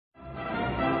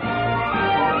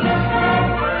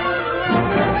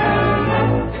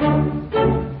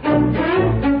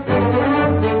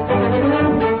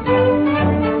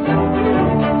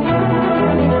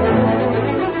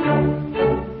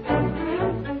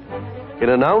In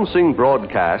announcing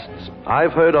broadcasts,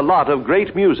 I've heard a lot of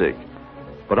great music,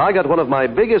 but I got one of my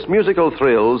biggest musical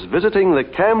thrills visiting the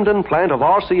Camden plant of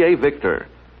RCA Victor.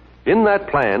 In that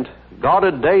plant,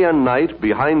 guarded day and night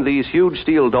behind these huge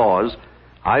steel doors,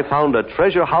 I found a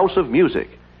treasure house of music,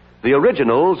 the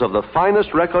originals of the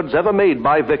finest records ever made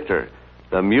by Victor,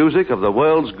 the music of the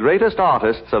world's greatest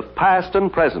artists of past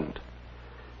and present.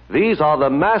 These are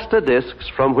the master discs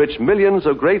from which millions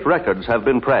of great records have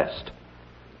been pressed.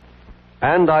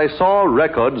 And I saw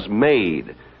records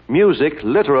made, music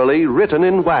literally written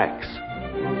in wax.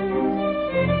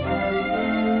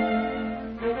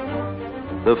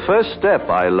 The first step,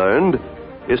 I learned,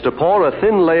 is to pour a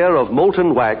thin layer of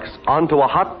molten wax onto a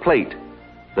hot plate,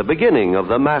 the beginning of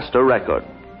the master record.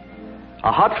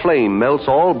 A hot flame melts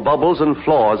all bubbles and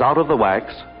flaws out of the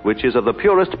wax, which is of the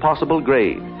purest possible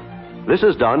grade. This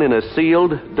is done in a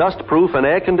sealed, dust-proof and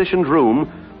air-conditioned room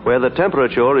where the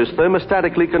temperature is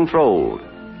thermostatically controlled.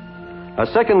 A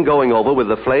second going over with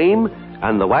the flame,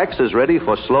 and the wax is ready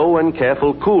for slow and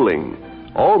careful cooling,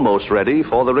 almost ready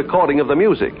for the recording of the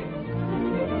music.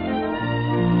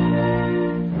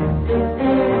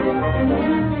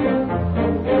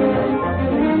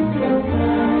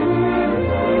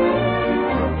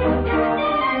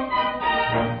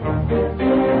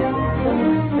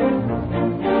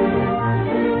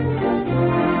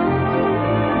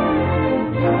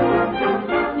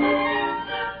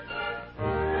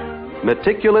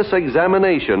 Meticulous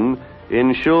examination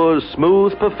ensures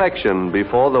smooth perfection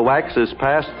before the wax is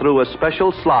passed through a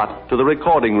special slot to the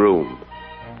recording room.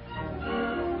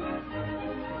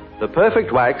 The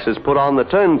perfect wax is put on the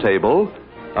turntable,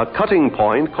 a cutting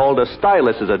point called a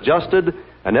stylus is adjusted,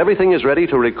 and everything is ready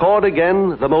to record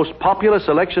again the most popular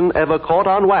selection ever caught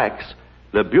on wax,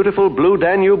 the beautiful Blue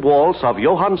Danube Waltz of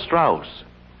Johann Strauss.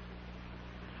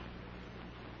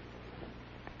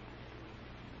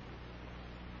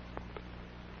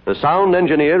 The sound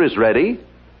engineer is ready.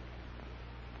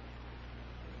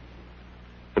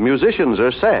 The musicians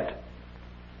are set.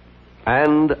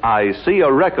 And I see a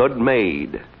record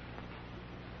made.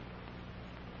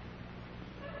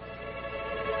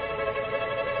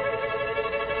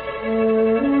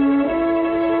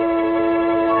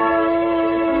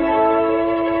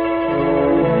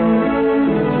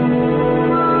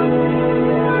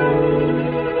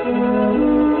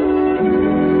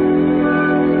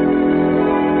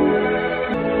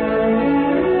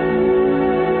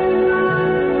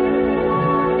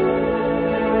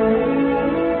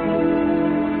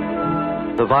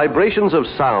 The vibrations of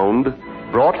sound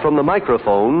brought from the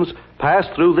microphones pass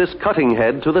through this cutting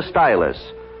head to the stylus.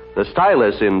 The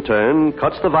stylus, in turn,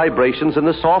 cuts the vibrations in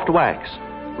the soft wax,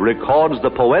 records the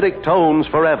poetic tones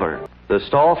forever. The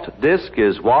soft disc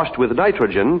is washed with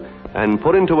nitrogen and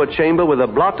put into a chamber with a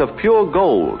block of pure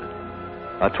gold.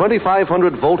 A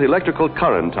 2500-volt electrical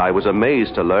current, I was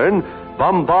amazed to learn,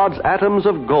 bombards atoms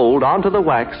of gold onto the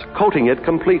wax, coating it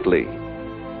completely.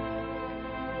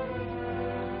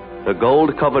 The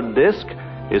gold-covered disc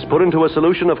is put into a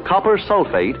solution of copper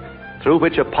sulfate, through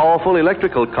which a powerful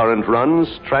electrical current runs,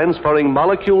 transferring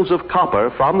molecules of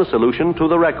copper from the solution to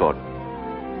the record.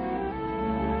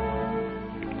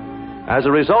 As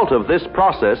a result of this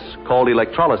process, called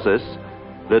electrolysis,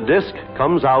 the disc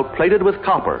comes out plated with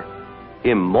copper,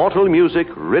 immortal music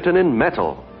written in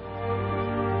metal.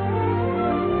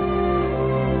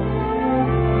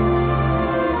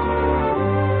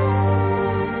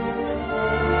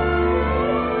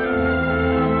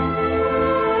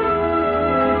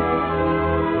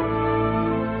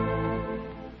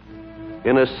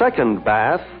 In a second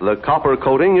bath, the copper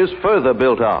coating is further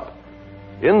built up.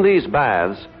 In these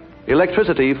baths,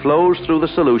 electricity flows through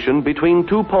the solution between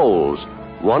two poles,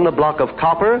 one a block of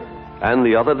copper and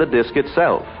the other the disc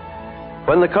itself.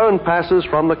 When the current passes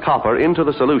from the copper into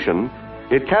the solution,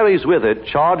 it carries with it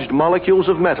charged molecules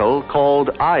of metal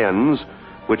called ions,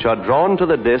 which are drawn to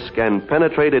the disc and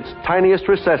penetrate its tiniest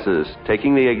recesses,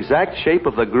 taking the exact shape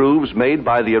of the grooves made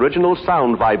by the original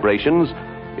sound vibrations,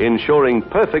 ensuring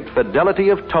perfect fidelity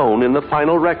of tone in the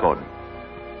final record.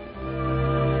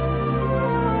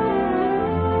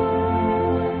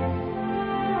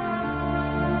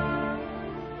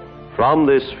 From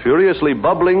this furiously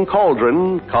bubbling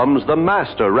cauldron comes the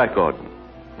master record.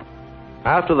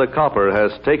 After the copper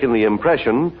has taken the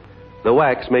impression, the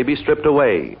wax may be stripped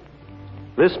away.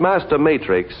 This master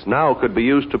matrix now could be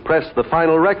used to press the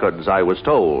final records, I was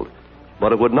told,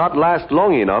 but it would not last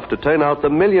long enough to turn out the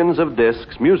millions of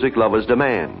discs music lovers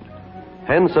demand.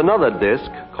 Hence another disc,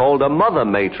 called a mother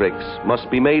matrix, must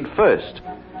be made first,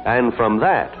 and from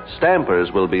that,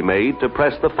 stampers will be made to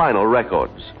press the final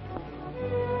records.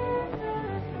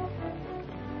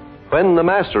 When the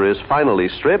master is finally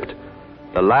stripped,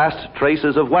 the last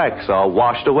traces of wax are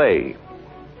washed away.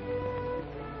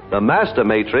 The master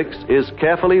matrix is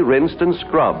carefully rinsed and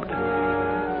scrubbed.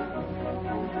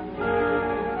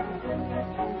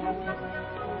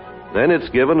 Then it's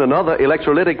given another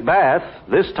electrolytic bath,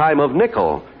 this time of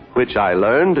nickel, which I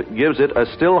learned gives it a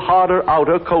still harder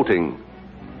outer coating.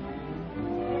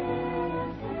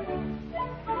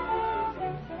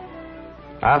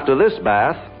 After this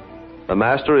bath, the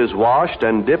master is washed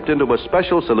and dipped into a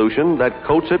special solution that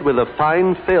coats it with a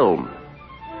fine film.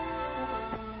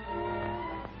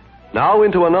 Now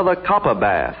into another copper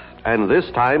bath, and this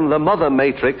time the mother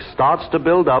matrix starts to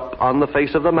build up on the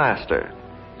face of the master,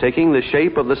 taking the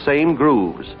shape of the same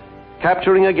grooves,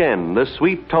 capturing again the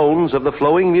sweet tones of the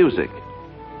flowing music.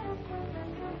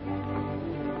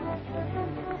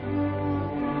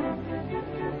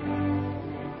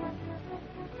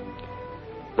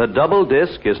 The double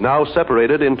disc is now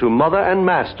separated into mother and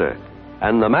master,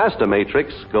 and the master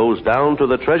matrix goes down to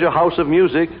the treasure house of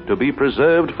music to be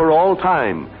preserved for all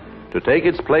time, to take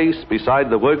its place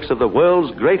beside the works of the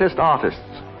world's greatest artists.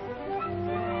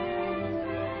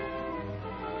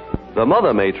 The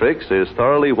mother matrix is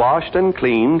thoroughly washed and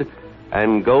cleaned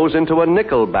and goes into a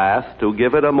nickel bath to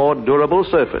give it a more durable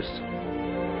surface.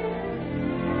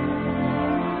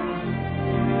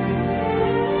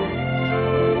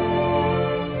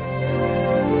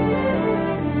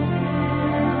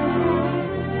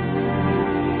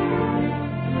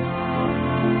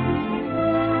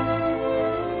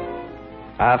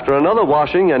 After another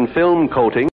washing and film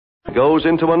coating, it goes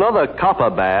into another copper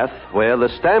bath where the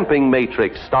stamping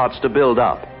matrix starts to build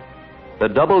up. The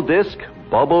double disc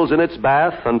bubbles in its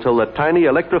bath until the tiny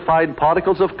electrified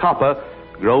particles of copper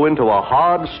grow into a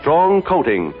hard, strong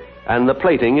coating, and the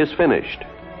plating is finished.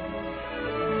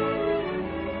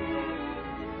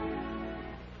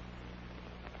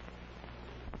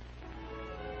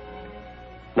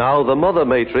 Now the mother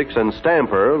matrix and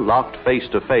stamper, locked face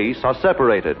to face, are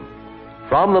separated.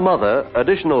 From the mother,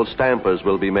 additional stampers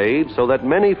will be made so that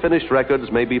many finished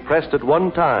records may be pressed at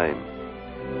one time.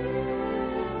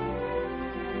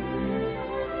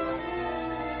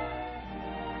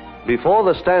 Before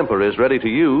the stamper is ready to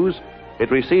use,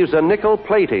 it receives a nickel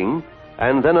plating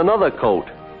and then another coat,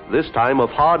 this time of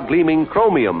hard gleaming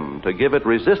chromium, to give it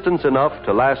resistance enough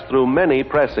to last through many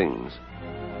pressings.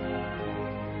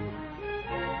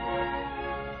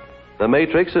 The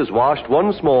matrix is washed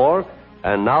once more,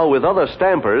 and now with other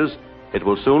stampers, it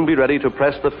will soon be ready to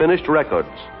press the finished records.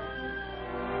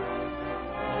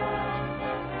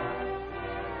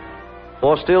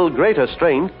 For still greater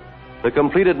strength, the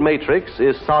completed matrix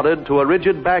is soldered to a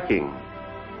rigid backing.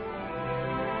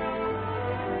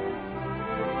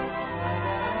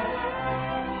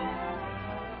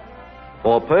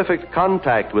 For perfect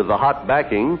contact with the hot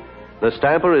backing, the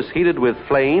stamper is heated with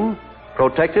flame,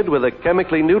 protected with a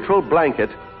chemically neutral blanket,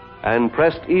 and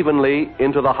pressed evenly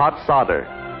into the hot solder.